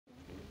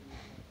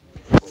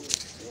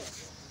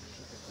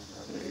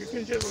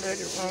can just let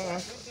it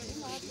run,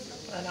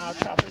 and I'll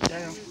chop it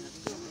down.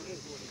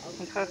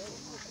 Okay?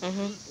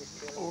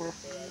 Or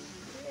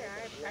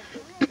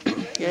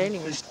Yeah,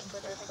 anyway.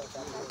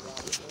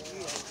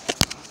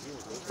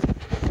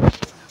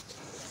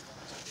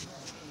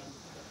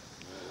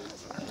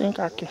 I think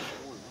I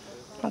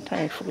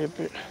can't flip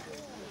it.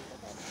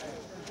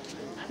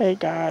 Hey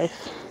guys,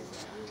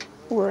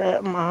 we're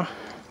at my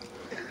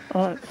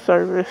aunt's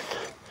service.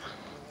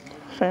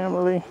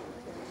 Family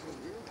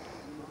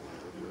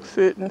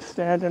sitting,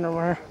 standing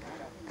around.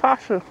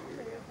 Tasha,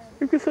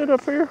 you can sit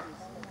up here.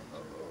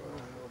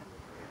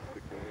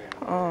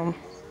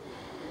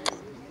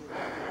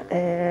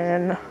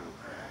 And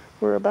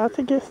we're about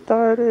to get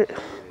started.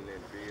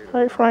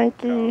 Hey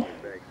Frankie.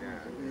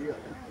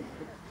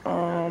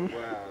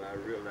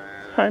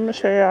 Hey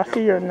Michelle, I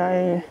see your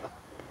name.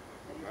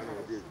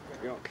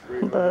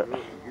 But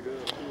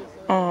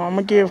I'm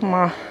gonna give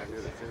my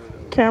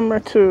camera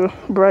to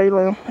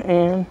Braylon,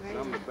 and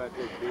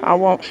I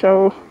won't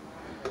show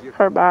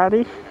her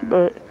body,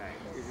 but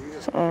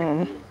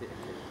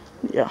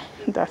yeah,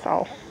 that's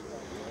all.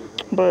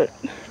 But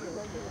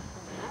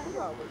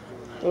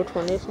Which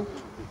one is one?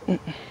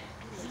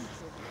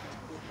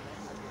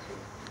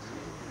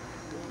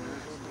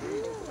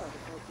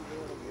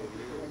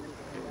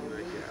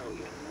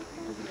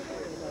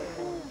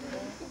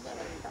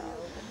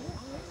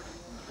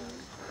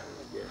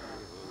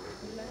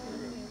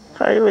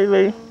 hey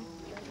Lily.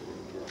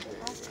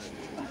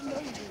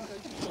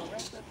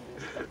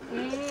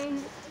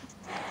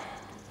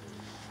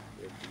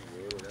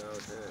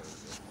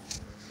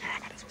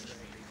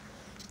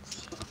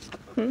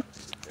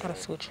 Gotta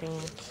switch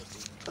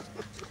hands.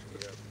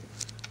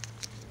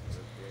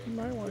 You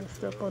might want to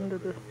step under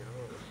the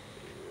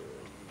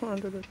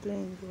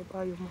thing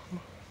by your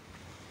mama.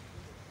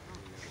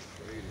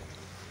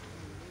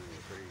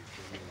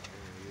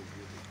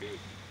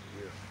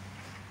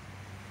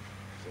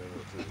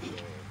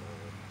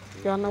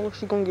 Y'all know where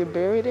she gonna get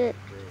buried at?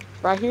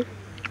 Right here?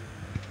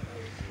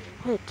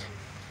 What?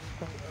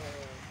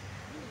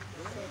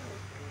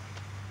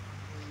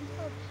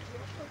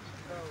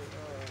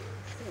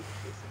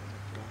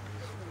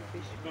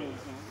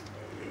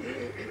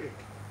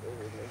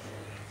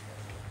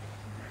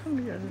 Let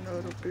me get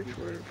another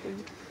obituary,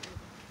 please.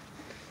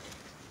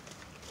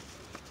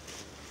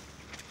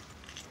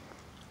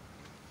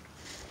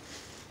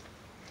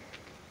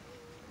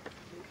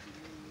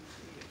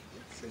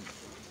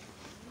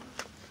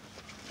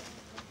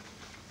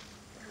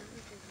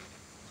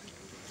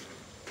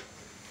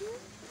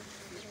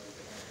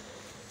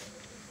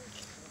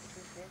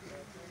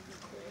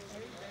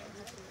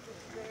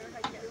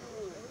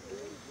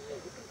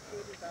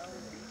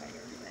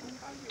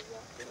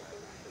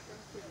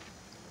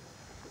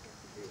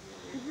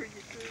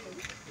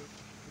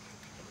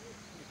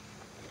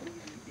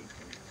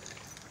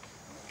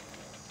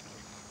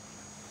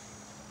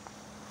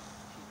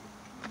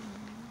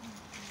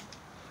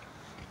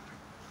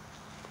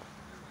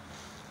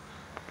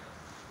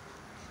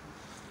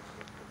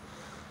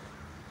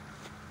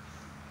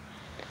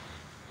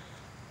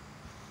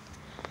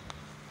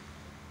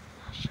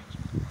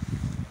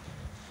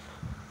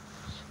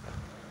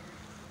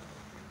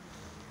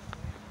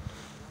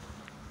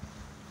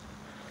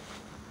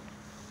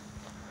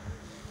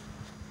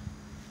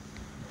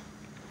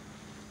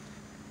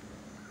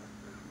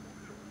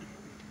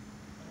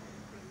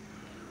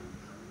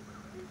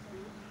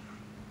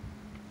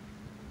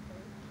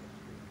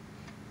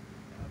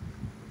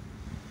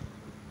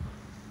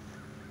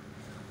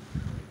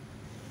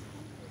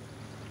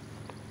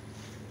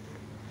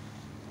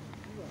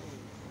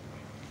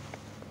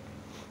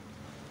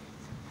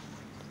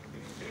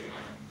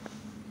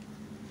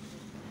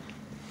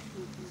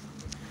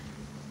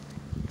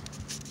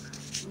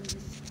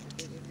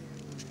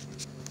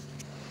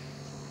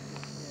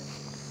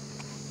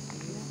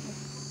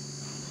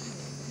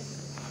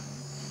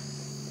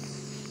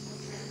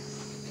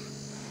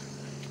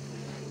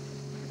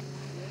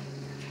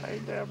 Hey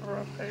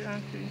Deborah, hey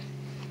Auntie.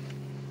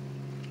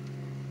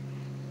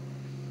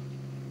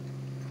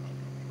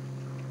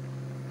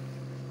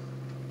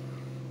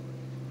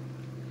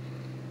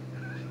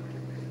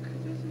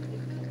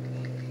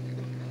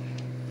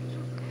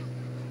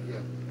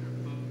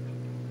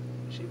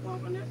 She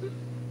walking at me?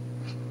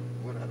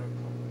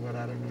 What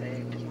I done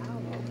named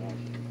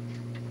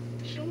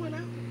She went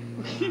out.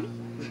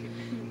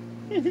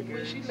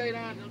 when she laid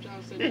down, don't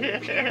y'all say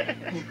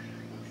that?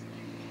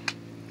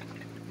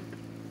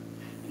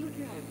 Look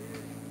at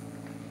her.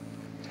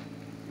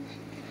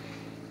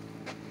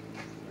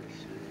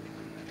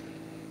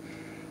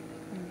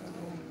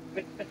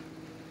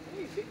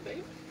 Hey, big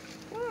baby.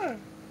 What?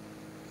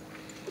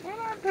 What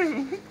I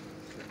do?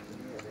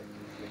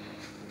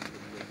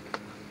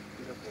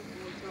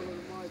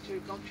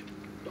 Don't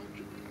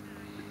you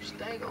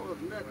stank on us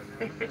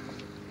nothing.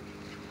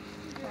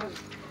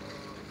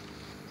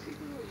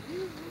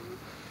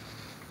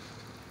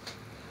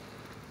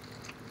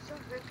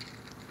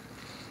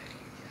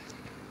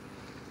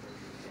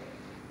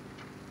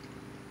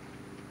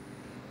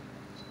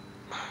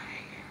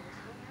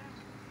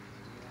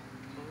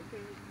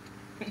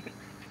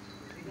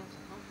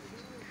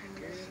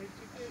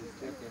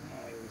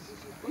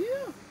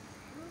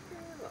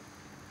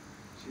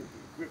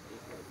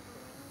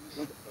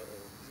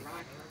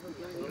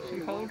 She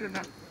holding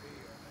her.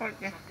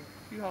 Okay.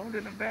 She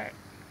holding her back.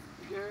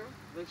 Girl,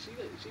 but she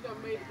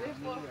done made it this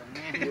far.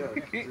 Yeah,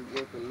 just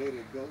want to let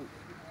it go.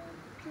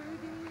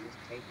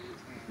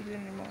 She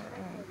didn't even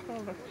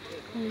color.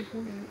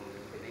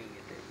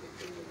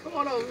 Come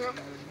on over here.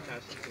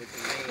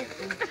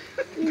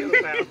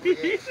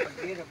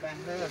 Forget about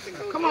her.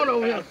 Come on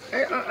over here.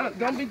 Hey,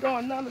 don't be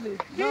doing none of this.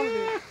 None of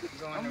this.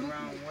 Going the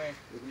wrong way.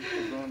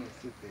 We're going to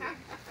sit there. I'm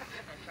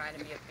trying to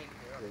be a big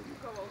girl.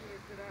 Come over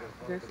here to that.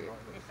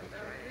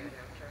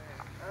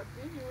 I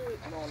see you.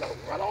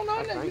 I don't know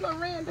that. You done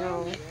ran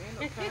down here.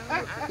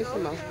 It's a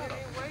mo.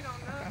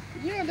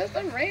 Yeah, that's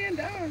done ran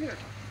down here.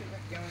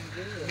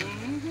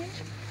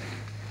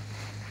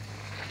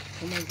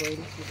 Come on,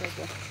 Brady.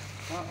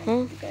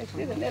 You can't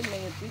sit in that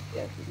man's seat.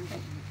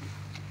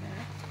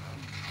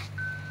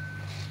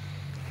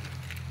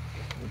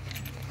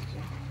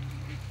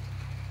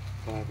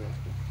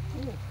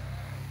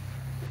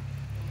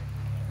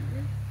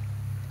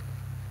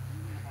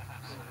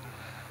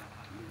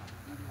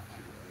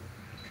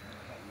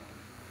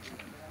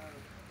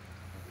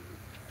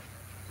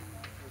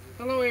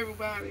 Hello,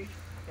 everybody.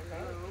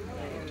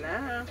 Hello.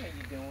 How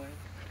you doing?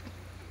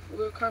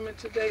 We're coming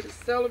today to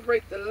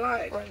celebrate the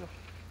life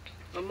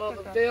of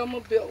Mother Velma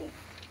Bill.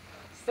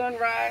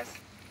 Sunrise,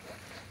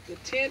 the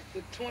 10th,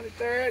 the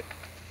 23rd,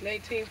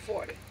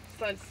 1940.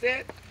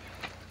 Sunset,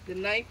 the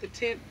 9th, the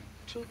 10th,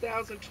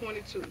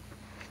 2022.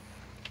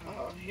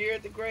 Here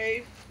at the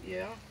grave,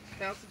 yeah,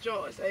 Pastor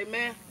Joyce.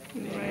 Amen.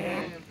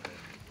 Amen.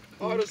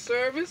 Order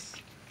service.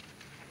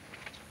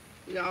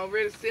 We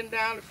already sitting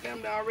down. The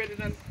family already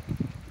done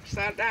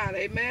sat down.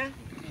 Amen.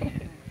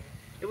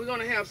 And we're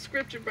going to have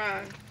scripture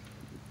by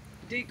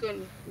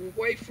Deacon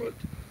Wayford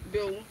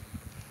Bill.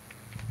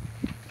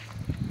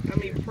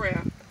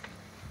 Prayer.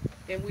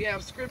 And we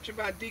have scripture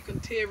by Deacon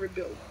Terry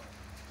Bill.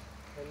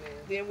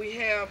 Amen. Then we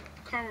have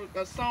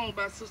a song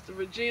by Sister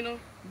Regina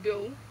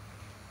Bill.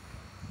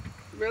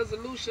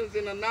 Resolutions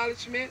and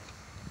acknowledgement,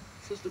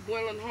 Sister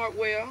Gwendolyn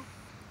Hartwell.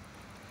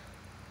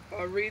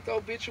 Read the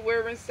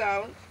obituary in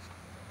silence.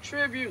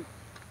 Tribute,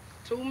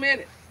 2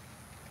 minutes.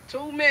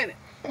 2 minutes.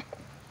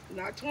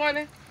 Not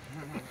 20.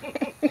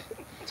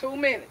 2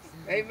 minutes.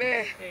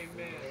 Amen.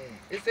 Amen.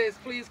 It says,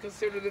 please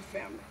consider the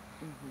family.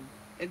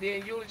 And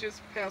then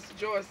eulogist, Pastor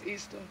Joyce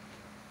Easter,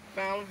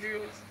 final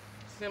viewers,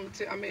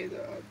 cemetery,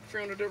 the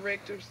funeral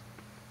directors,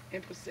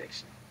 and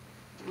procession.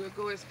 We'll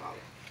go as follows.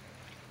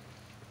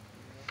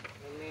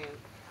 Amen.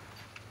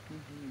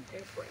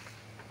 And pray.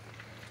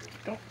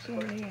 Don't zoom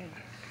in.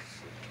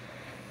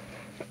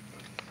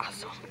 I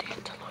zoomed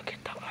in to look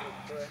at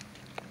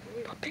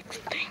the big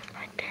thing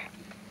right there.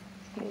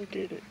 Who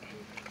did it?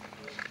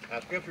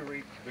 Our scripture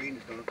reading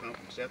is going to come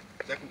from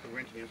 2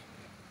 Corinthians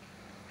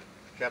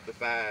chapter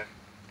 5,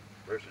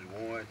 verses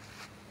 1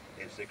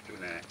 and 6 through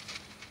 9.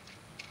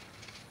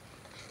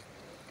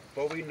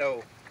 For we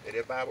know that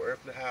if our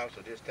earthly house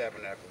or this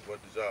tabernacle was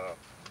dissolved,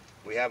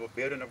 we have a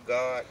building of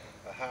God,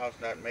 a house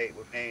not made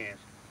with hands,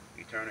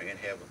 eternal in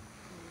heaven.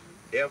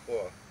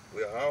 Therefore,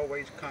 we are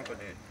always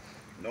confident,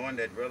 knowing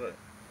that whether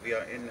we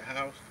are in the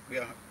house, we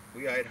are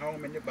at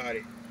home in the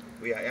body,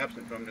 we are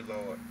absent from the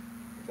Lord.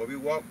 For we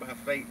walk by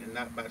faith and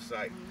not by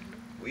sight.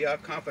 We are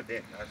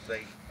confident, I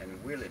say,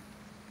 and willing,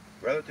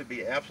 rather to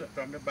be absent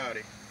from the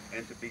body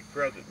and to be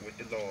present with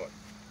the Lord.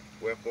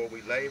 Wherefore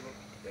we labor,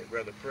 that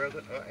whether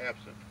present or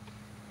absent,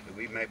 that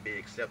we may be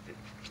accepted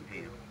to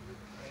Him.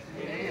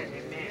 Amen.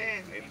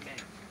 Amen. Amen.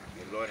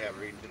 May the Lord have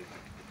reading to this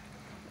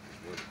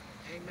word.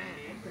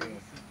 Amen.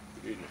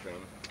 Good evening,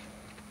 family.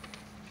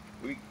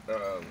 We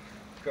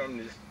come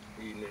this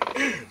evening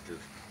to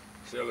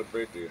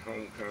celebrate the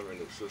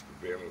homecoming of Sister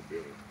Velma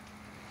Bill.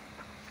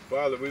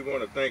 Father, we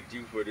want to thank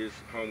you for this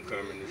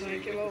homecoming this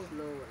Thank you, evening.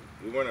 Lord.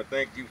 We want to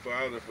thank you,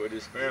 Father, for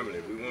this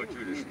family. We want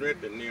you to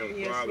strengthen them,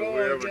 Yes, Father, Lord.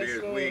 wherever Yes, it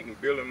is Lord. weak, and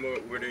build them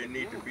up where they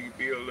need to be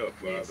built up,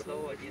 Father. Yes,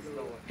 Lord, yes,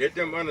 Lord. Let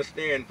them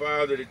understand,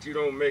 Father, that you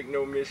don't make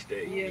no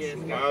mistake. Yes,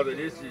 Lord. Father,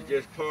 this is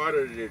just part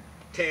of the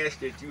task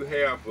that you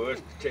have for us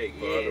to take,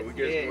 Father. We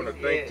just want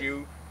to thank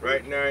you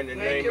right now in the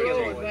Thank name you, of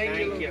Lord. Jesus.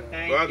 Thank you.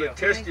 Thank Father, you.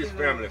 touch this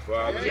family,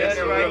 Father. Yes,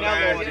 Let them right now,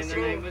 realize Lord, in that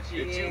the name of that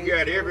Jesus. you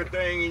got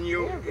everything in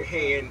your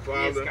hand, Yes,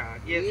 Father.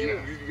 God. Yes, Yeah.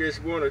 God. You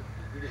just want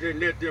to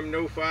let them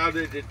know,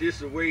 Father, that this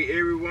is the way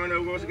every one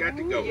of us got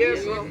to go.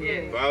 Yes, Lord.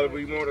 Yes. Father,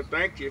 we want to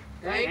thank you.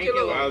 Thank you,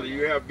 Lord. Father,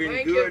 you have been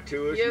Thank good you.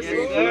 to us. Yes,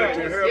 You've been Lord.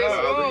 good to her, Yes,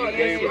 Father. Lord. You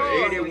gave Yes, her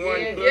Lord. 81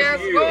 Yes, plus Yes,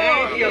 years. Lord.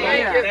 Thank you, Father.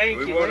 Thank Lord. you. Thank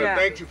We you. want to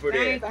thank you for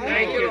that.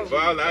 Thank you, Lord.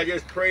 Father, I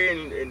just pray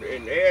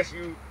and ask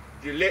you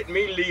to let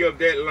me live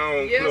that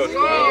long Yes, plus,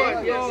 Lord.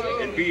 Father, Yes,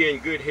 Lord. and be in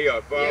good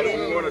health. Father, Yes,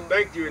 we Lord. want to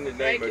thank you in the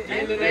name Thank of you.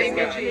 Jesus. In the name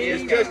of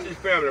Jesus. Just touch this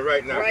family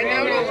right now, Right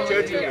Father. now, Just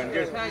Lord. touch them and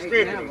just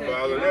strengthen them,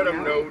 Father. Let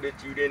them know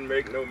that you didn't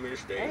make no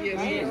mistake. Yes,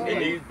 And Lord.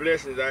 these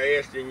blessings I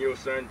ask in your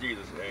Son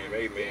Jesus' name.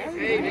 Amen.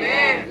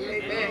 Amen.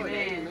 Amen.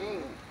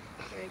 Amen.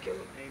 Thank you,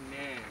 Lord.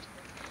 Amen.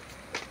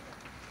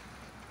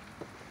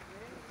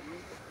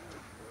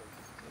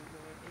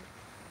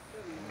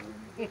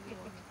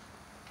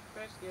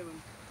 First, give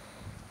him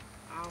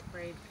all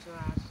praise to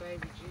our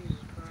Savior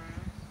Jesus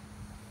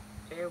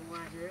Christ.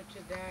 everyone here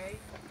today.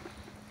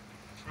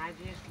 I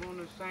just want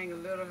to sing a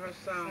little of her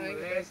song. Sing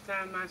The it, last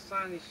time I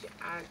sung it,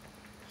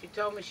 she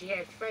told me she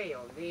had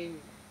failed. Then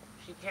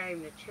she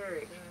came to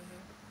church,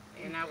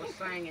 and I was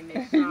singing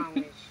this song,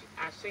 and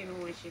I seen her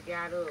when she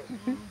got up,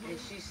 and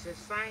she said,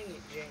 "Sing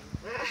it, Jane."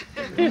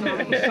 So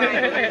I'm gonna sing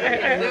it.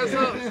 That's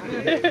us.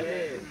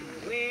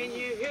 When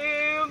you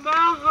hear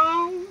my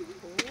home,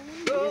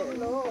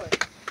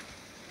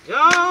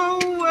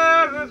 don't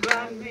worry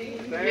about me.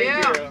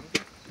 Yeah.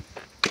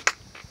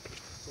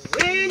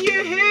 When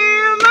you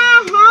hear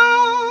my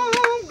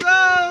home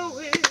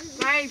going,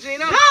 Sing,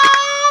 Gina.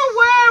 don't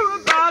worry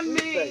about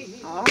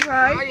me. All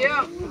right. Oh,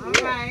 yeah. All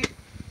right.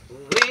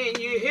 When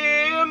you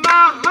hear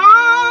my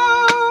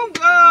home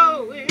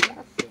going,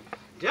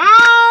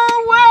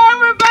 don't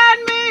worry about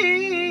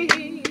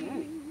me.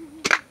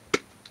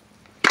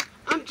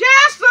 I'm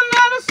just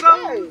another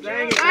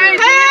soldier.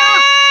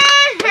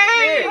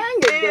 Hey,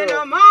 and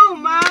I'm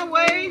on my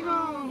way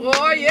home.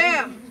 Oh,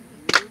 yeah.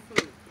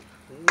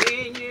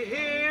 When you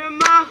hear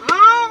my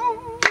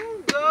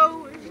home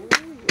going,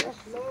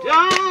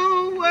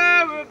 don't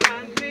worry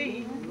about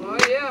me. Oh,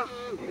 yeah.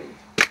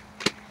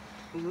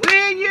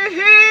 When you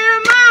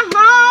hear my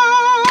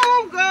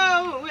home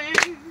going,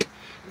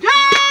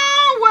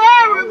 don't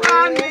worry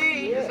about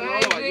me.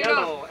 Sing, Gina.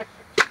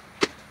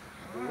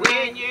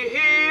 When you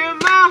hear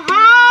my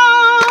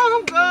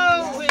home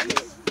going,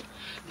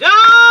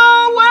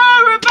 don't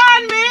worry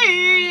about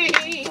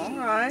me. All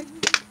right.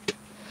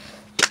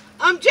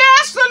 I'm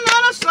just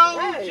another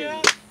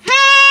soldier.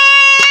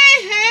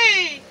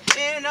 Hey,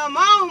 and I'm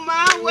on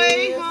my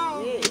way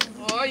home.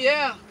 Oh,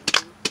 yeah.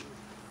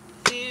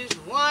 There's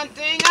one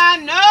thing I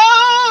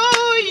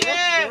know,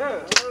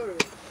 yeah.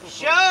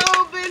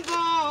 Sure been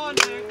born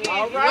again.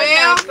 All right.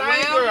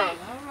 Well.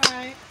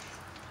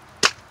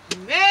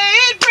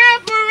 Made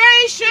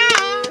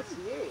preparation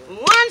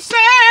one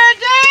sad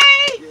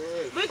day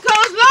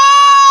because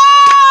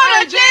Lord,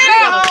 I did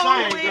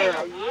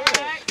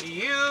know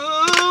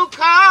you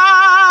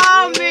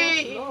call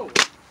me.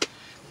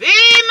 Be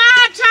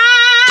my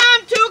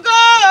time to go.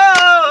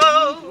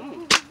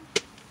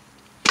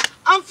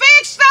 I'm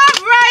fixed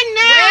up right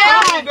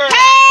now.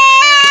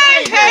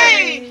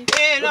 Hey,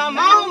 and I'm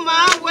on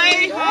my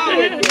way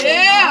home.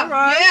 Yeah.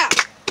 Yeah.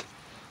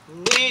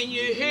 When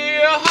you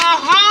hear her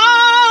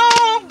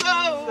home go,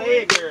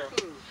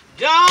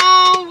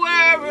 don't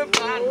worry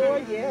about her.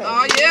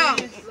 Oh, yeah.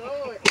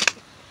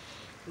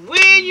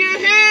 When you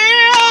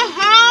hear her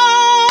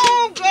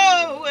home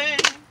going,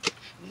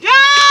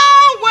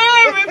 don't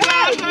worry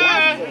about her.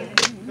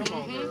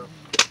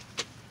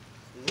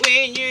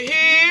 When you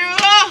hear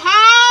her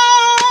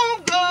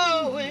home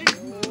going,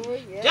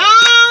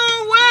 don't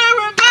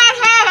worry about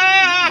her.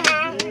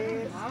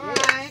 All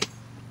right.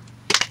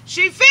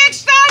 She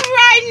fixed up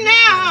right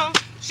now.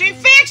 She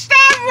fixed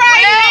up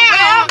right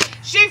now.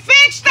 She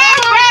fixed up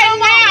right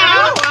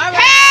now.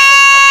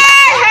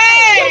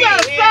 Hey,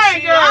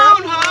 she's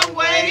on her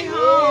way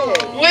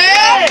home.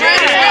 Well,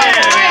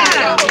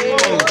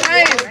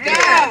 praise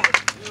God.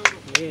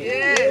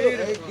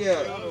 Yes.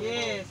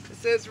 Yes. It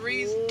says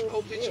reads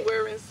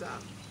obituary and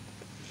song.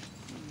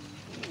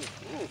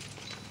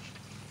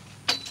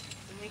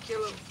 Thank you,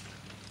 Lord.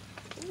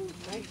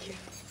 Thank you.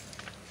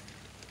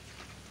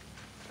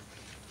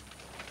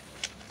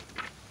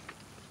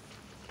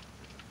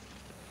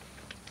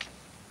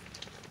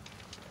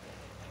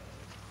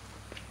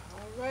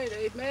 All right,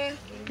 amen.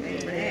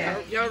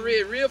 Amen. Y'all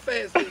read real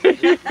fast.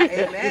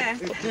 Amen.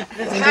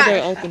 When do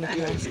they open the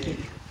casket?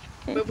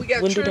 But we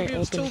got When do they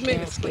tributes, open 2 the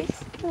minutes, casket?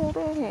 please. Hold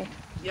on.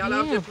 Y'all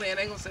out there playing,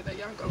 they gonna say that.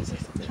 Y'all gonna say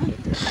something.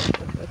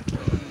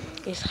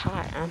 It's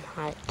hot. I'm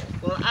hot.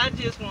 Well, I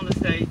just want to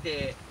say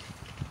that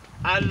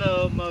I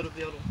love Mother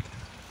Biddle,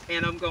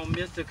 and I'm going to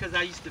miss her because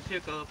I used to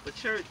pick her up for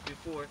church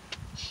before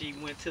she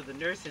went to the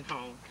nursing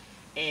home.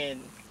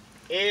 And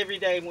every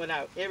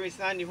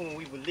Sunday when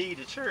we would leave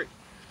the church,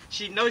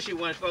 she knows she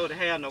wasn't supposed to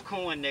have no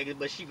corn niggas,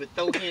 but she would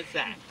throw hints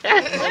out.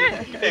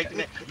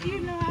 You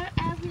know,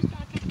 I wish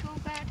I could go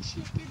buy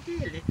chicken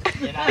dilly.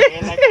 And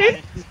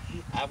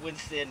I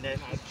wouldn't say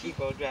nothing. I'd keep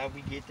on driving.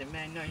 We get to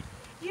man.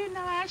 You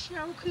know, I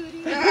sure could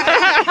eat.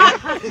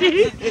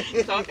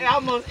 So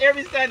almost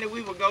every Sunday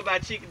we would go buy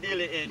chicken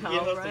dilly and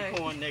get her some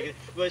corn niggas.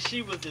 But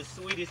she was the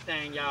sweetest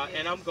thing, y'all,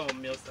 and I'm gonna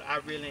miss her. I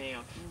really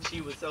am. She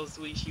was so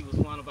sweet. She was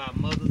one of our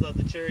mothers of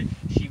the church.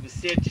 She was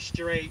set you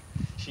straight.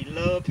 She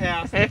loved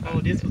Pastor.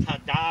 Oh, this was her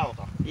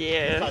daughter.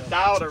 Yeah. Her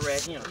daughter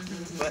right here.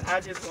 But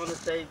I just want to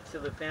say to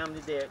the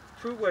family that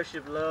True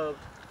Worship loved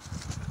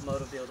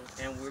Mother Biddle,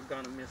 and we're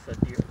gonna miss her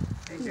dearly.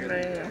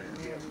 Man.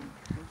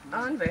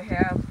 On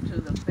behalf to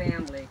the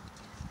family,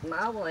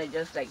 I want to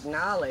just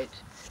acknowledge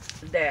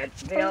that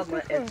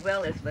Velma as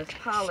well as Miss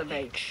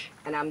Polly,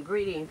 and I'm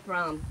greeting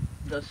from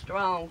the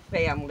Strong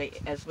family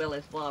as well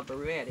as Barbara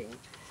Redding.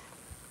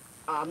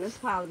 Miss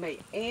Polly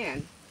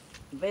and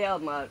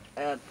Velma,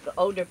 the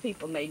older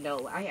people may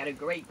know, I had a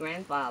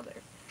great-grandfather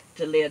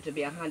to live to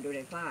be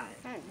 105.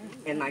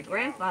 And my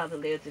grandfather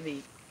lived to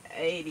be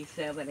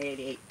 87,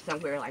 88,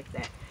 somewhere like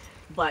that.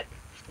 But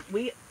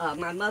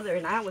my mother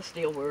and I were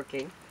still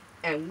working,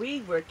 and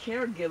we were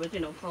caregivers,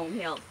 home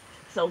health.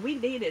 So we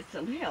needed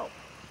some help.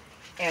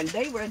 And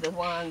they were the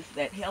ones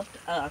that helped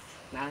us.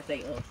 Now I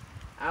say us,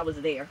 I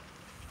was there.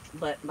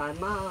 But my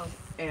mom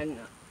and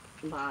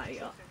my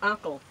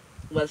uncle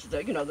was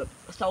the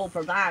sole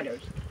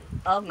providers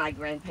of my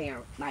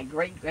grandparents, my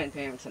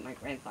great-grandparents and my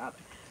grandfather.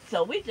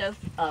 So we just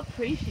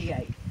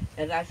appreciate,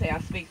 as I say, I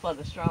speak for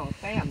the Strong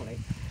family,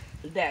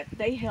 that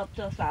they helped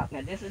us out.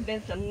 Now, this has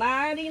been some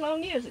mighty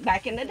long years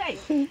back in the day,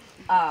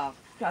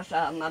 because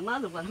my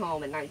mother went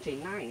home in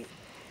 1990.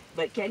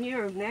 But can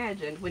you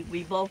imagine when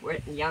we both were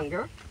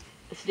younger,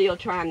 still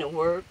trying to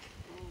work,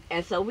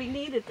 and so we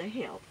needed the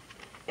help,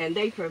 and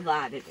they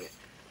provided it.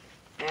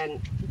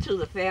 And to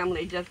the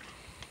family, just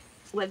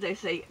what they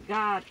say,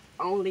 God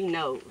only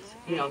knows.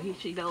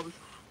 She knows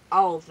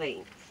all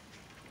things.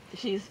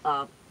 She's,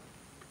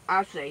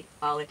 I say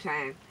all the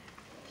time,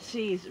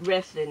 she's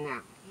resting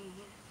now.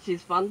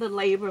 She's from the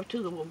labor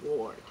to the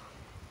reward.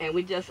 And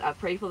I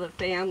pray for the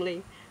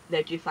family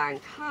that you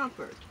find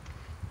comfort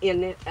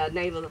in the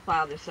name of the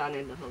Father, Son,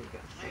 and the Holy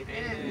Ghost.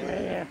 Amen.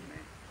 Amen.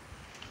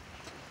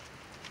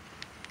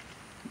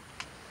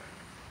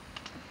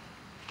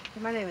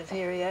 My name is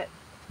Harriet,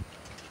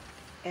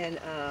 and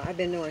I've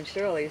been knowing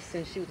Shirley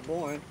since she was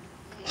born.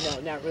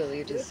 No, not really,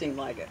 it just seemed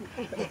like it.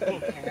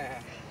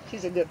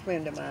 She's a good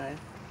friend of mine.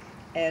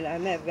 And I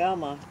met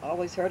Velma,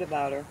 always heard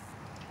about her,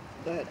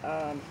 but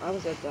I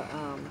was at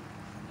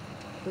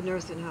the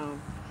nursing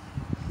home,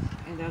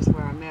 and that's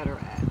where I met her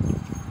at.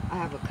 I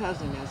have a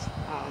cousin that's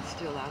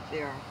still out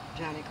there,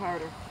 Johnny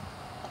Carter.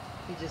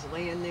 He just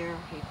laying there,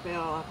 he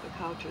fell off the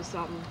couch or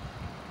something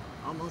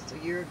almost a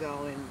year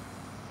ago, and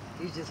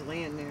he's just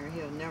laying there.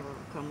 He'll never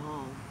come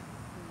home.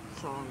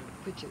 So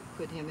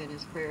put him in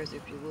his prayers,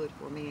 if you would,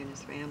 for me and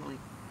his family.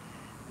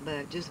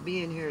 But just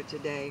being here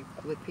today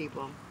with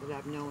people that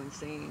I've known and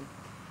seen,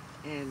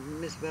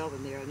 and Miss Velma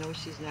there, I know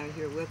she's not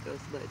here with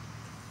us, but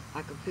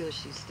I can feel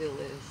she still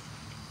is.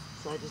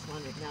 So I just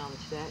want to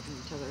acknowledge that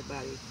and tell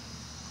everybody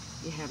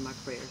you have my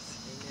prayers.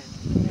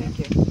 Amen. Thank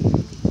you.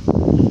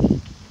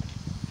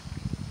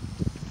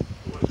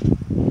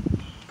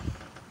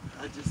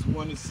 I just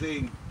want to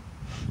say,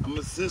 I'm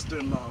a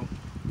sister-in-law,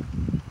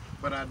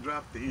 but I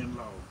dropped the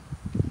in-law.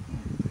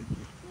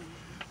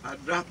 I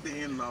dropped the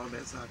in-law.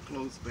 That's how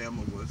close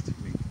Velma was to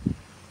me.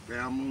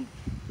 Velma,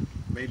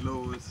 May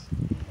Lois,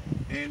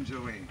 and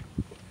Joanne.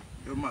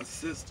 They're my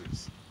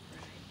sisters.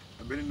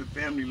 I've been in the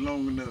family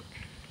long enough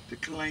to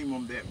claim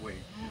them that way.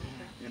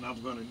 And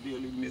I'm going to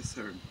dearly miss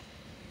her.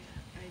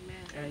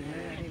 Amen.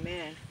 Amen.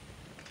 Amen.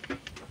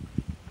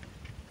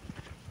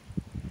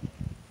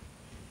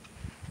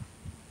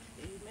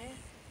 Amen.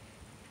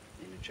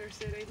 And the church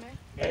said amen.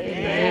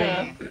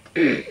 Amen.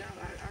 Y'all,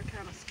 I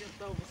kind of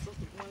skipped over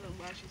Sister Gwendolyn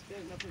while she's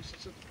standing up here. She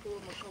should have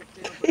pulled my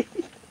coattail, but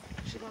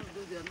she's going to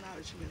do the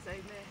acknowledgments.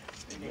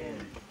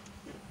 Amen.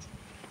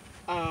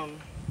 Amen.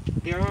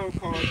 There are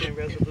cards and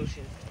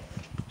resolutions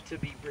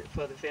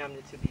for the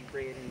family to be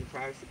read in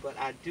privacy, but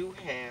I do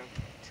have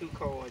two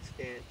cards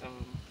that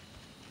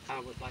I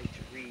would like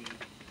to read.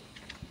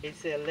 It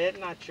said, "Let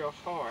not your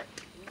heart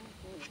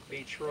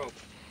be troubled.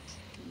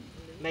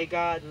 May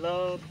God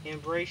love,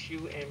 embrace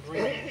you, and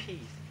bring you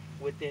peace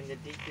within the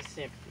deepest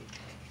sympathy.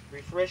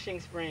 Refreshing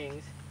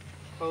Springs,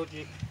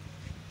 Kojic,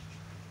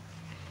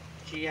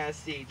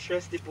 GIC,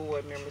 Trusted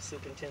Board Member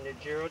Superintendent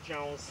Gerald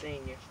Jones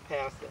Sr.,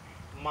 Pastor.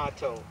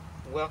 Motto,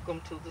 welcome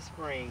to the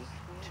spring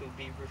to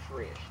be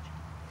refreshed."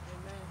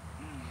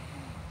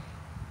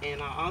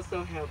 And I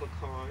also have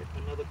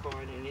another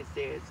card, and it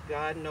says,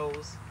 "God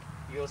knows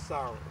your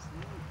sorrows.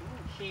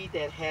 He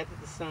that hath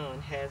the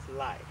Son has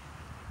life,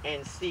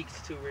 and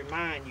seeks to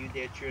remind you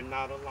that you're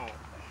not alone.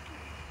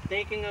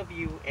 Thinking of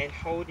you and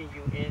holding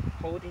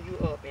you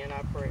up in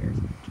our prayers,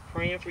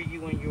 praying for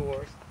you and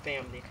yours,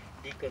 family,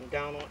 Deacon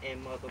Donald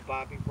and Mother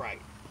Bobby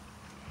Wright."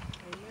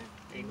 Amen.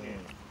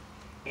 Amen.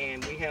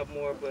 And we have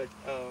more, but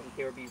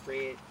they'll be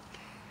read.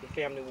 The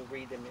family will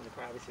read them in the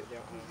privacy of their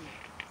own.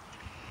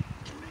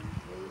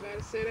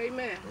 Everybody said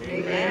amen.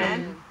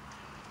 Amen.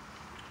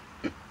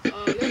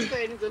 Let's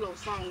play this little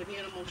song, and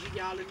then I'm going to give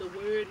y'all a little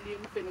word, and then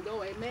we're finna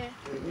go. Amen.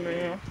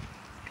 Amen.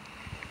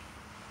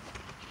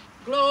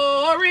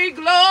 Glory,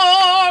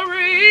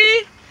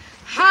 glory,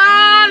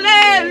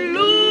 hallelujah.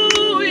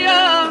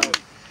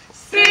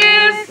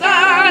 Since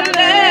I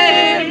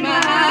lay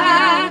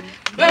my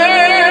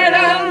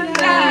burden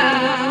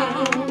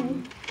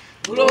down.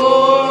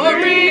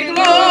 Glory,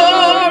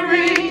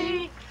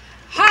 glory,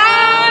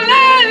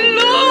 hallelujah.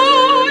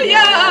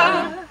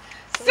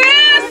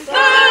 Since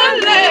I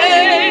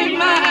lay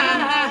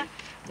my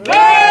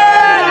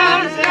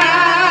burdens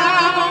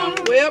down.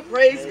 Well,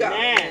 praise God.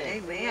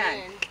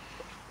 Amen.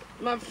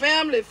 My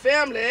family,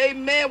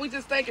 amen. We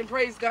just thank and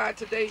praise God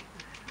today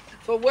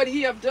for what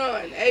he have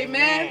done.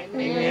 Amen.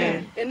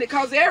 Amen. And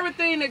because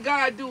everything that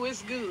God do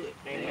is good.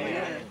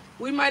 Amen.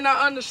 We might not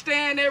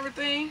understand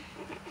everything.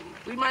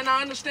 We might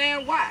not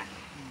understand why.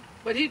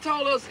 But he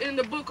told us in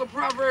the book of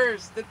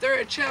Proverbs, the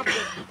 3rd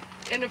chapter,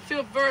 in the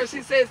 5th verse,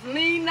 he says,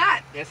 lean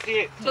not That's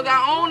it. to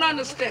thy own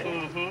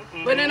understanding,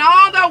 but in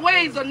all thy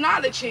ways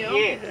acknowledge him,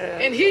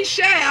 and he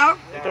shall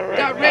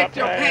direct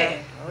your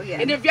path. Oh,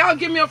 yeah. And if y'all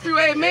give me a few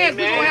amens,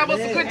 we're going to have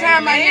us a good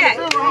time out here in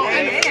the funeral home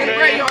and in the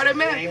graveyard.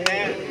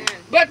 Amen.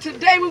 But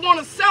today we want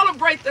to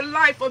celebrate the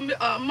life of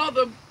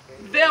Mother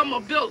Velma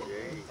Billum.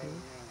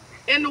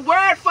 And the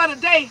word for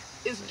today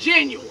is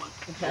genuine.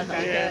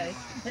 Okay.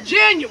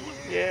 Genuine.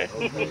 Yeah.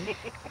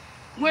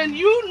 When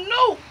you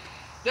knew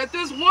that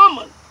this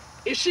woman,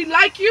 if she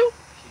like you,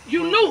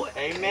 you knew it.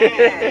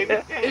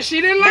 Amen. If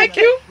she didn't like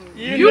you,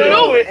 you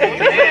knew it.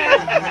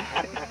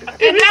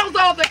 And that was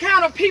all the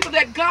kind of people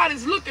that God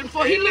is looking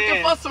for. He's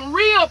looking for some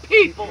real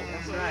people.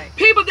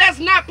 People that's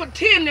not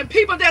pretending,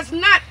 people that's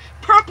not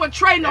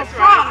perpetrating a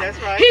fraud. That's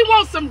right. He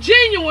wants some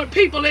genuine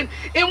people. And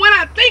when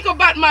I think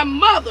about my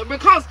mother,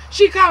 because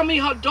she called me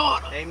her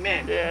daughter,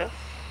 Amen. Yeah.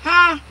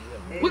 huh?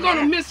 We're going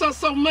to miss her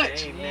so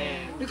much.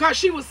 Amen. Because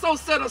she was so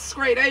set us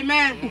straight.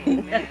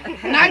 Amen.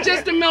 Not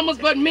just the members,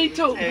 but me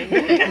too. And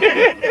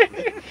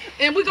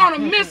we're going to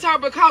miss her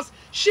because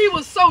she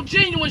was so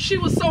genuine. She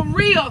was so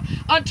real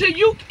until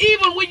you,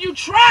 even when you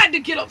tried to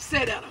get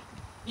upset at her,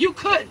 you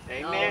couldn't.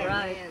 Amen.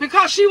 Right.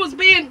 Because she was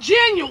being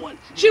genuine.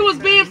 She was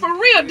being for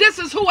real. This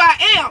is who I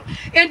am.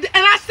 And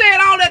I said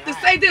all that to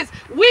say this.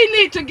 We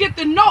need to get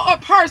to know a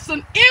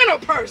person in a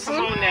person.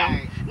 Come on now.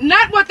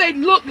 Not what they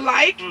look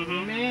like,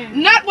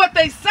 not what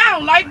they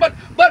sound like, but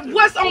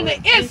what's on the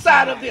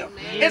inside of them.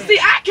 And see,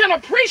 I can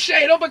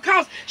appreciate her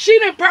because she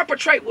didn't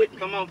perpetrate with me.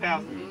 Come on,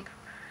 Pastor.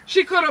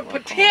 She could have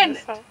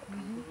pretended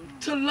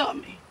to love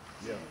me.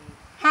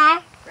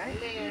 Huh?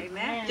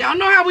 Amen. Y'all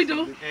know how we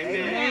do.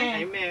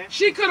 Amen. Amen.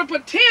 She could have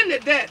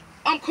pretended that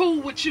I'm cool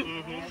with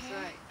you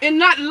and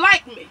not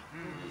like me.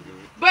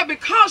 But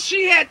because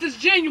she had this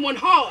genuine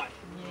heart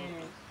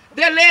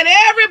that let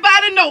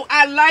everybody know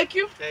I like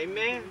you,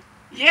 Amen.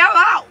 yell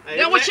out.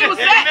 That's what she was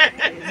saying.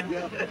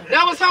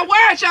 That was her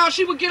words, y'all.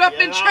 She would get up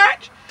in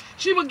church.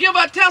 She would give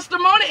her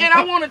testimony, and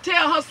I want to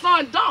tell her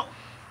son,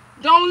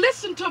 don't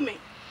listen to me.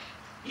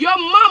 Your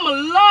mama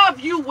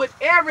loved you with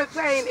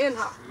everything in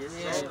her.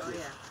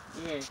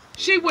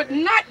 She would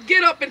not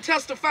get up and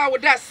testify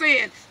without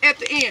saying at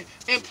the end,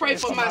 and pray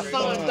for my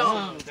son,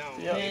 Don.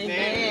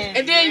 Amen.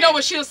 And then you know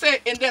what she'll say,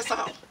 and that's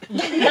all. And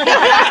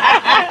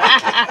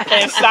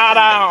sat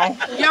down.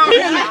 Y'all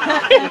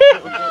hear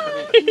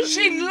me?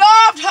 She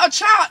loved her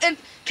child. And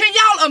can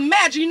y'all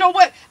imagine, you know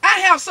what? I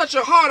have such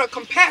a heart of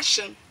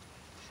compassion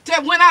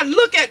that when I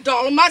look at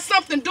Donald, my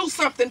something do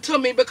something to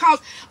me because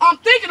I'm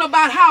thinking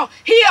about how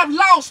he have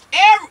lost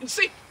every,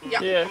 see,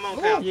 Yeah. Come on,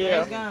 Pastor.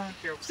 Yeah.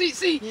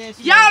 see,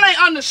 y'all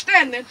ain't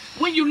understanding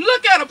when you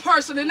look at a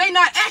person and they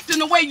not acting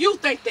the way you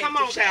think they Come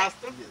on, should.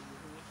 Pastor.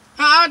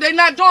 Huh? They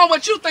not doing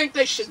what you think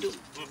they should do.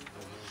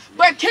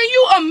 But can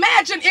you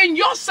imagine in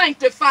your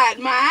sanctified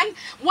mind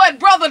what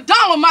Brother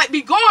Donald might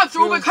be going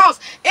through because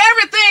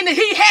everything that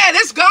he had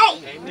is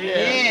gone?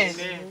 Yes.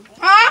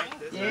 Huh?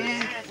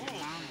 Yeah.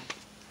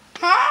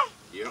 Huh?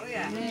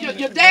 Yep.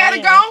 Your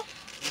daddy gone?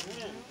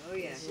 Oh,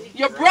 yeah.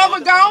 Your brother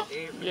gone?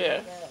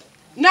 Yeah.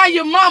 Now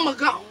your mama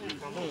gone.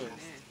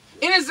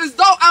 And it's as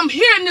though I'm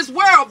here in this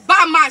world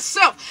by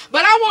myself.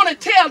 But I want to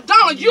tell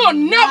Donald, you're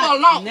never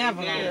alone.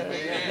 Never.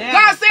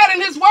 God said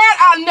in his word,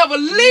 I'll never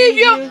leave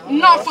you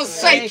nor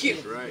forsake you.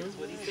 Right.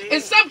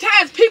 And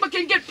sometimes people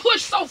can get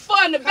pushed so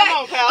far in the back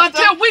on, Pastor.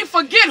 until we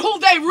forget who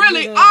they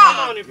really Come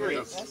are. on and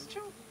preach.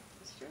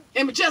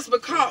 And just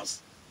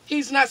because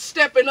he's not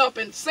stepping up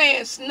and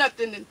saying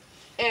nothing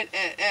and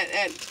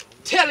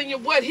telling you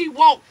what he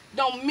wants,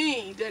 don't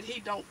mean that he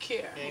don't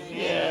care.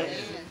 Yeah.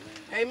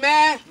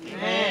 Amen.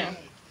 Amen.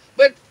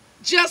 But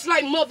just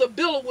like Mother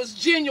Billa was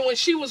genuine,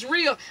 she was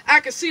real, I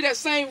can see that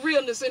same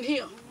realness in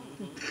him.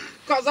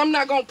 Because I'm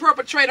not going to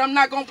perpetrate, I'm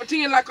not going to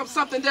pretend like I'm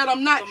something that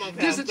I'm not.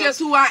 This is just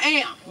who I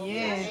am.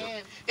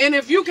 Yeah. And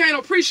if you can't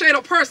appreciate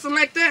a person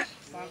like that,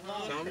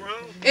 Something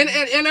wrong. and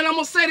then I'm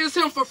going to say this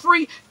to him for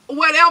free,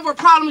 whatever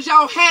problems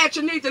y'all had,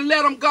 you need to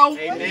let them go.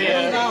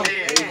 Amen.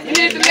 You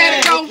need to let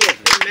it go.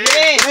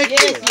 Yes.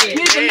 You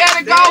need to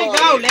let it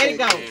go. Let it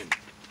go.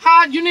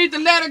 Huh? You need to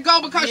let it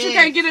go because you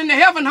can't get into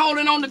heaven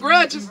holding on to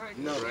grudges.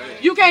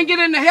 You can't get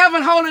into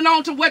heaven holding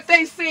on to what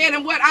they said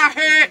and what I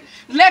heard.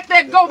 Let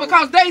that go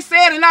because they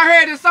said and I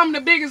heard is some of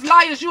the biggest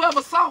liars you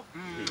ever saw.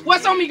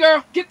 What's on me,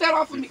 girl? Get that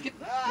off of me.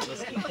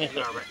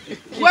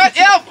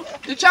 Whatever.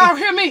 Did y'all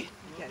hear me?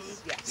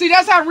 See,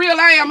 that's how real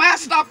I am. I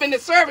stop in the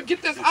service.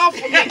 Get this off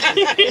of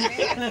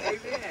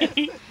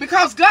me.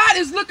 Because God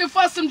is looking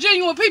for some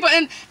genuine people.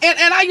 And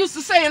I used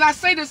to say, and I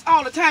say this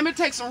all the time, it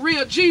takes some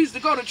real G's to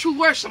go to true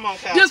worship. Come on,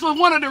 Pastor. This was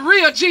one of the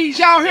real G's.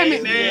 Y'all hear me?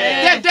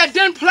 Amen. That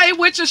didn't play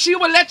with you. She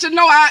would let you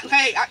know,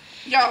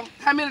 y'all,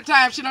 how many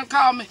times she done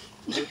called me?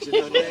 Let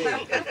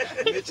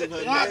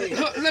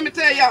me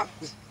tell y'all.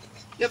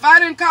 If I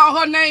didn't call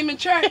her name in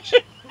church,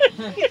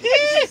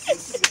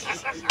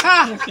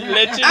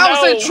 I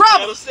was in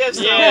trouble.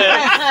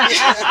 Yeah.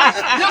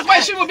 This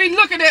way she would be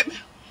looking at me.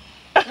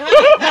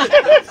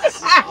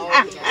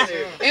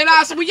 And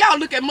I said, well, y'all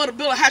look at Mother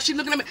Billa, how she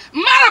looking at me.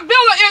 Mother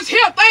Billa is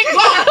here, thank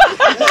God.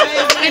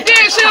 And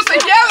then she'll say,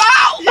 yell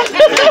out.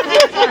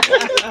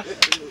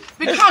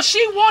 Because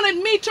she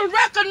wanted me to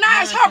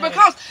recognize her,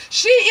 because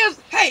she is,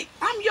 hey,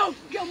 I'm your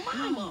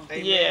mama.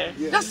 Yeah.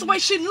 That's the way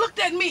she looked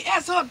at me,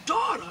 as her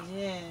daughter.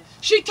 Yeah.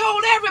 She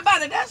told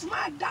everybody, that's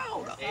my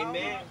daughter.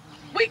 Amen.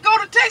 We go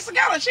to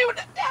Texarkana, she was,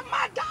 that's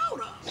my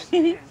daughter.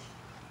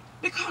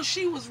 Because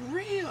she was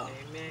real.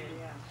 Amen.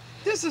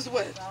 This is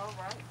what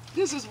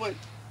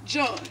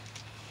John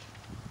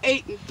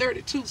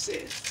 8:32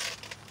 says.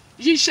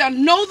 Ye shall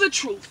know the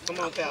truth. Come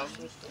on,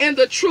 Pastor. And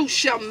the truth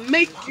shall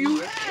make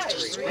you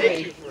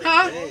free.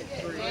 Huh?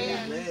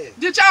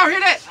 Did y'all hear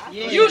that?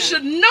 Yeah. You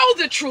should know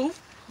the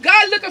truth.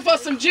 God looking for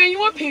some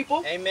genuine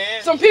people.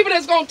 Amen. Some people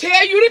that's going to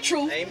tell you the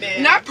truth.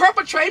 Amen. Not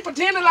perpetrate,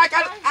 pretending like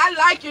I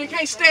like you and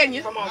can't stand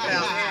you. Come on,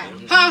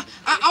 Pastor. Huh?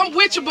 I'm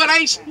with you, but I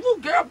ain't. Ooh,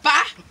 girl,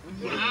 bye.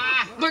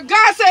 But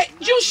God said,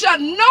 you shall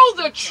know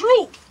the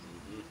truth,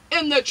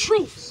 and the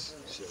truth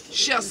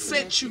shall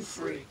set you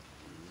free.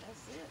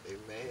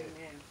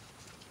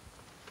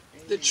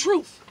 The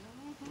truth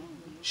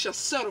shall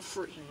set her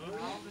free.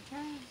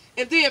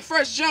 And then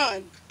 1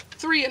 John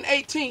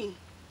 3:18.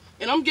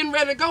 And I'm getting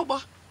ready to go,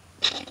 boy.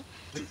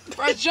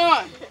 1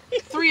 John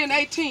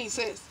 3:18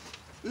 says,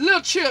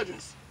 little children,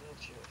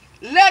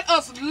 let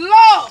us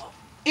love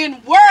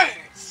in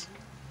words.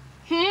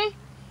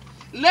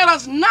 Let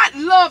us not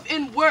love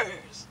in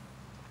words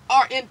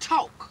or in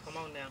talk. Come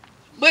on now.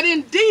 But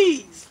in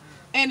deeds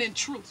and in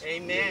truth.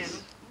 Amen.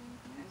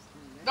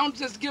 Don't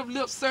just give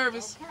lip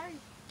service.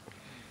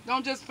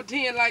 Don't just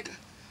pretend like,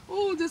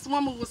 oh, this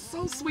woman was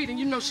so sweet, and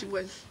you know she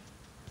wasn't.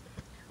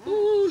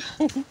 Ooh.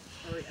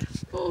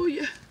 Oh,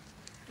 yeah.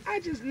 I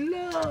just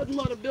loved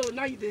Mother Billa.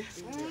 Now you did.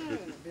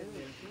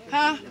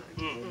 Huh?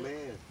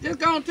 Just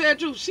gonna tell the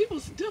truth. She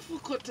was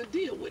difficult to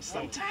deal with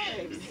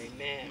sometimes.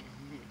 Amen.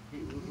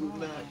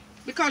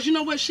 Because you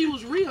know what? She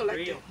was real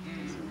like that.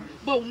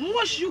 But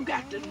once you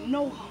got to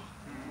know her,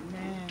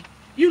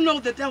 you know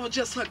that was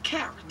just her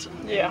character.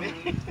 Yeah.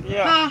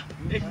 Yeah. Huh?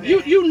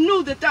 You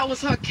knew that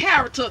was her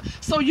character,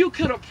 so you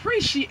could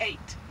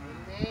appreciate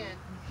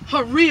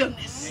her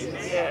realness.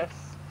 Yes.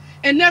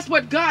 And that's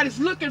what God is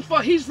looking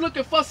for. He's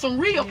looking for some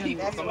real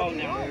people. Come on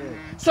now.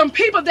 Some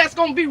people that's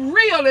going to be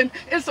real, and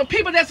some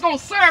people that's going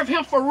to serve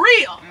him for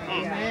real.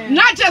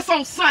 Not just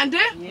on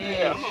Sunday.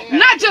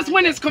 Not just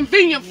when it's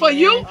convenient for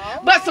you,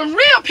 but some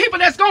real people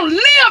that's going to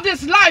live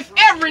this life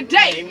every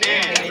day.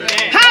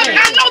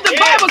 I know the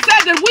Bible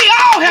says that we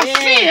all have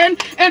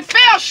sinned and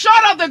fell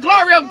short of the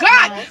glory of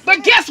God.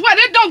 But guess what?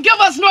 It don't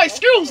give us no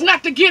excuse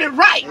not to get it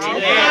right.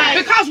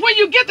 Because when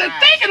you get to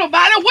thinking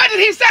about it, what did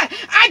he say?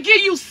 I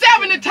give you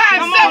 70 times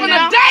 7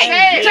 a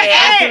day to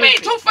ask me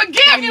to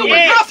forgive you,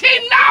 because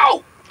he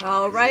knows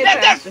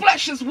that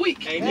flesh is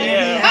weak.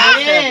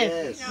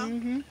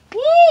 Amen.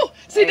 Woo!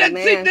 See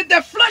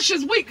that flesh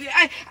is weak.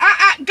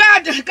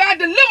 God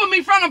delivered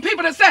me from the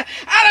people that said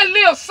I done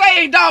live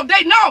saved all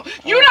day. No,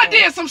 you done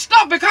did some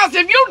stuff, because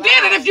if you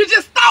did it, if you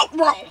just thought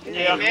wrong.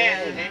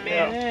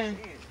 Amen.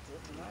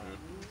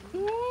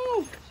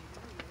 Woo!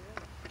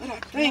 But I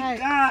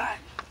thank God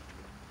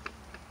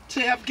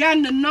to have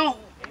gotten to know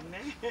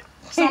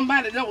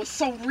somebody that was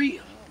so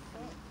real,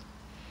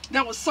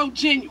 that was so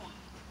genuine,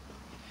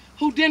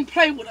 who didn't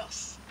play with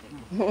us.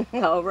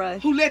 All right.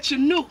 Who let you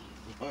know.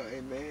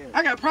 Amen.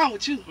 I got a problem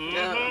with you.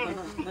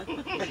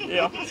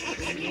 Yeah.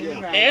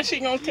 And she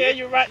gonna tell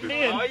you right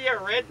then. Oh, yeah,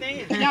 right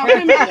then. Y'all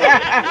hear me?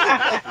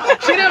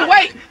 She didn't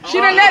wait. She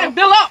didn't let it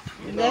build up.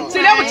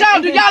 See, that's what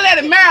y'all do. Y'all let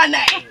it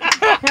marinate.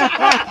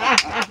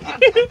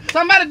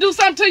 Somebody do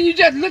something to you,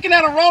 just looking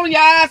at her, rolling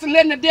your eyes and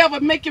letting the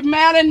devil make you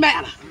mad and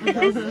madder.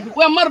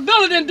 Well, Mother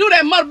Billa didn't do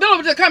that. Mother Billa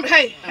would just come,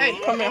 hey,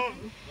 come here.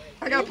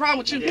 I got a problem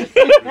with you.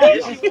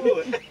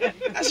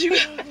 That's you.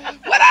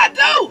 What I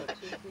do?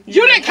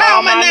 You didn't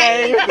call my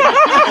name.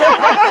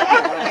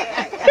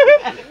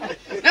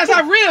 That's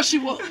how real she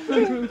was.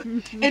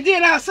 And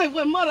then I say,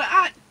 well, Mother,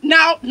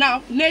 now,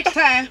 next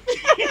time,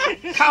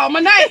 call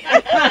my name.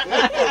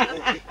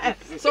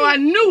 So I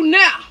knew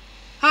now.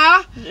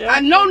 Huh? Yeah. I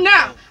know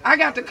now. I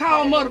got to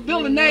call Mother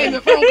Billa's name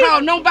if I don't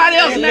call nobody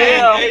else's name.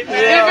 Yeah.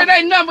 If it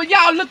ain't nothing but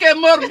y'all look at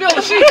Mother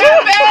Billa, she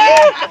happy.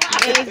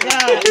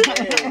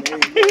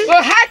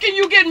 But how can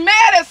you get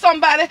mad at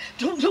somebody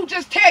who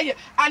just tell you,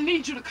 I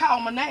need you to call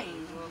my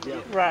name?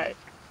 Yeah. Right.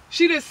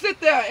 She didn't sit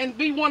there and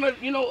be one of,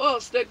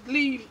 us that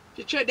leave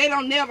the church. They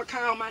don't never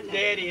call my name.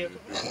 That is.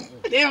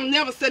 They don't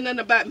never say nothing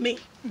about me.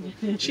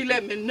 She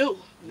let me know.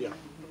 Yeah.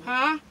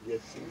 Huh?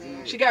 Yes,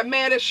 she got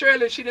mad at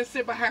Shirley. She didn't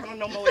sit behind her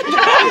no more. No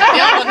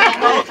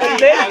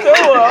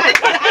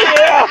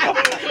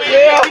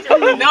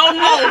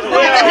more.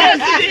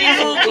 She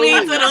moved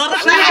clean to the other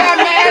side. She got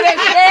mad at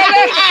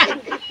Shirley,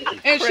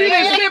 and she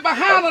didn't sit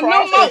behind her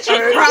no more.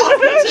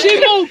 She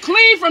moved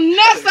clean from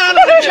that side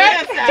of the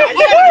church.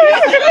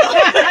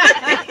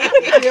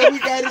 Yeah, we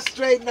got it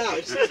straight now.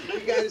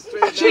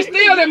 She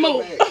still didn't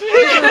move.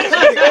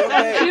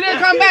 She didn't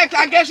come back.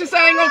 I guess she said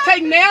I ain't gonna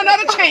take now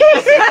another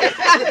chance.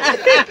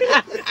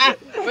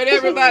 But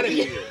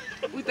everybody,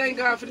 We thank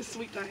God for the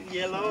sweet thing.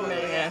 Yeah, Lord.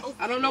 Man.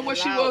 I don't know what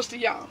she was to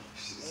y'all,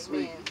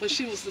 Sweet. but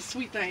she was the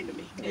sweet thing to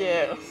me.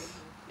 Yes.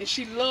 And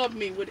she loved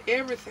me with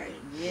everything.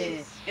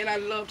 Yes. And I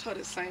loved her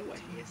the same way.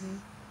 Yes.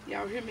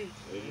 Y'all hear me?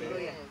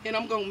 Amen. And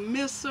I'm going to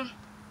miss her.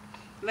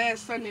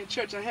 Last Sunday in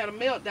church, I had a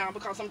meltdown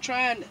because I'm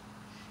trying to,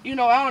 you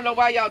know, I don't know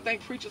why y'all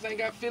think preachers ain't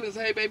got feelings.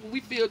 Hey, baby, we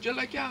feel just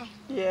like y'all.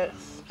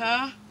 Yes.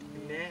 Huh?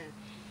 Amen.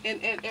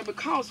 And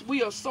because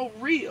we are so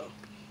real,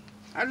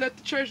 I let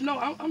the church know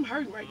I'm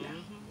hurting right now.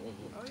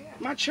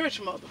 My church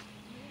mother,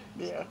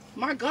 Yeah.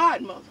 my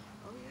godmother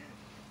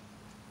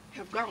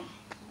have gone.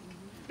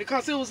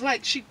 Because it was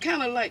like she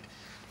kind of like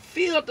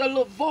filled a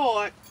little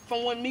void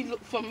from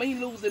me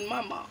losing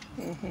my mom.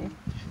 Mm-hmm.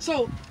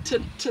 So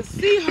to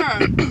see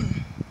her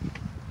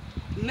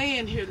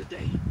laying here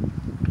today,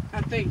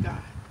 I thank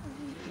God.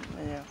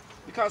 Yeah.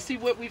 Because see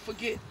what we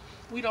forget,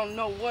 we don't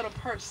know what a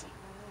person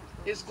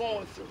is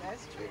going through.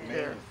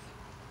 Yes.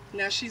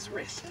 Now she's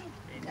resting.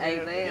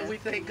 Amen. And we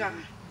thank God.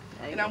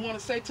 And I want to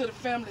say to the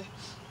family,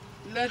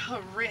 let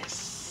her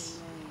rest.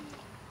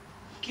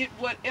 Get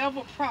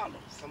whatever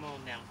problems Come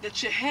on now.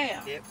 that you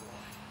have, Yep.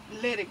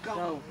 let it go.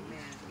 Go.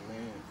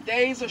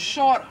 Days are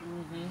shorter.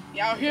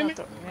 Y'all hear me?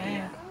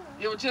 Yeah.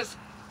 It was just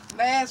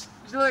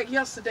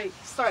yesterday,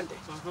 Sunday.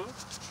 Uh-huh.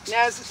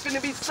 Now it's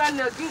finna be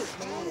Sunday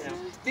again.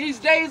 These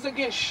days are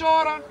getting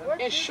shorter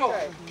and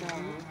shorter.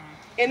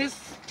 And it's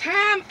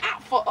time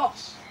out for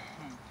us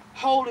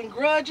holding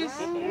grudges.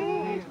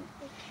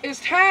 It's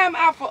time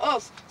out for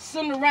us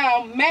sitting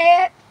around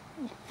mad.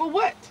 For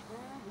what?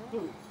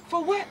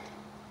 For what?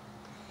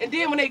 And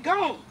then when they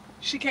gone,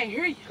 she can't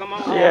hear you. Come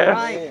on. Yes.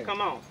 Right.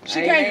 Come on.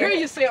 She can't hear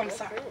you say I'm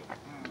sorry.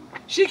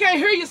 She can't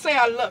hear you say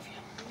I love you.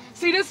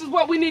 See, this is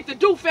what we need to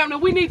do, family.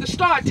 We need to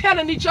start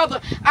telling each other,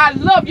 I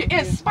love you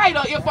in spite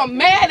of if I'm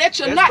mad at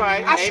you or That's not,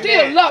 right. I Amen.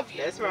 still love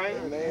you. That's right.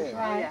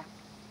 Amen.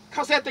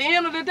 Because at the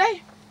end of the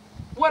day,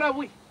 what are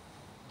we?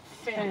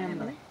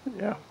 Family.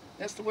 Yeah.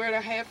 That's the word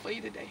I have for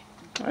you today.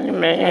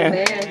 Amen.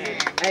 Amen.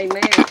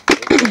 Amen.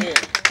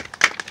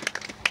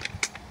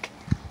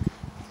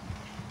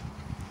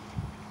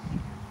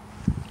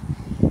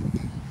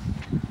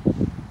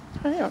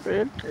 Hey, I'm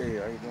good. Hey,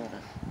 how you doing?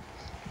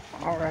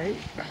 All right.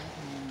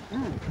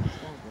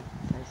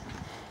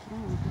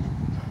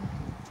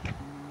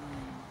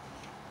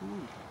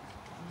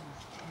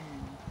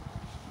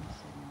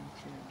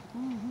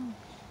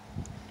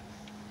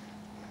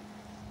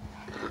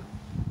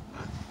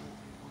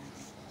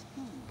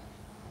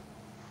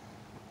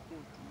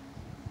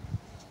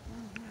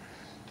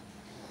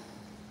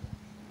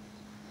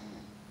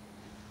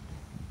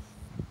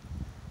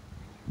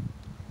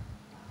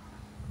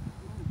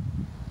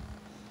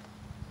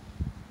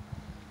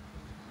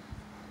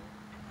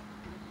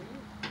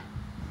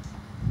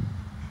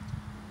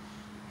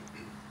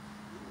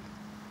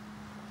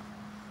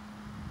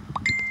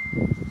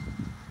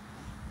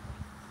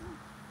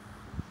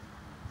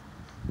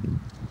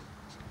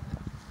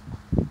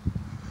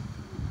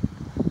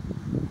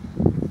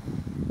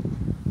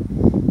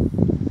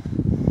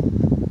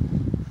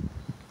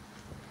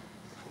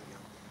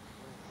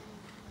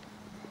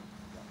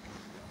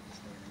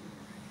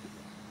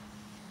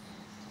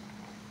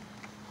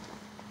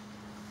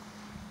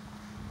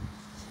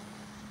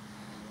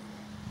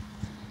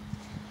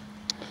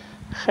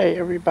 Hey,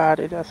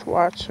 everybody that's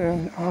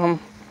watching.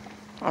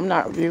 I'm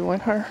not viewing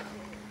her.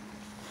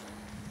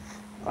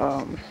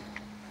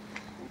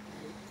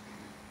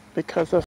 Because of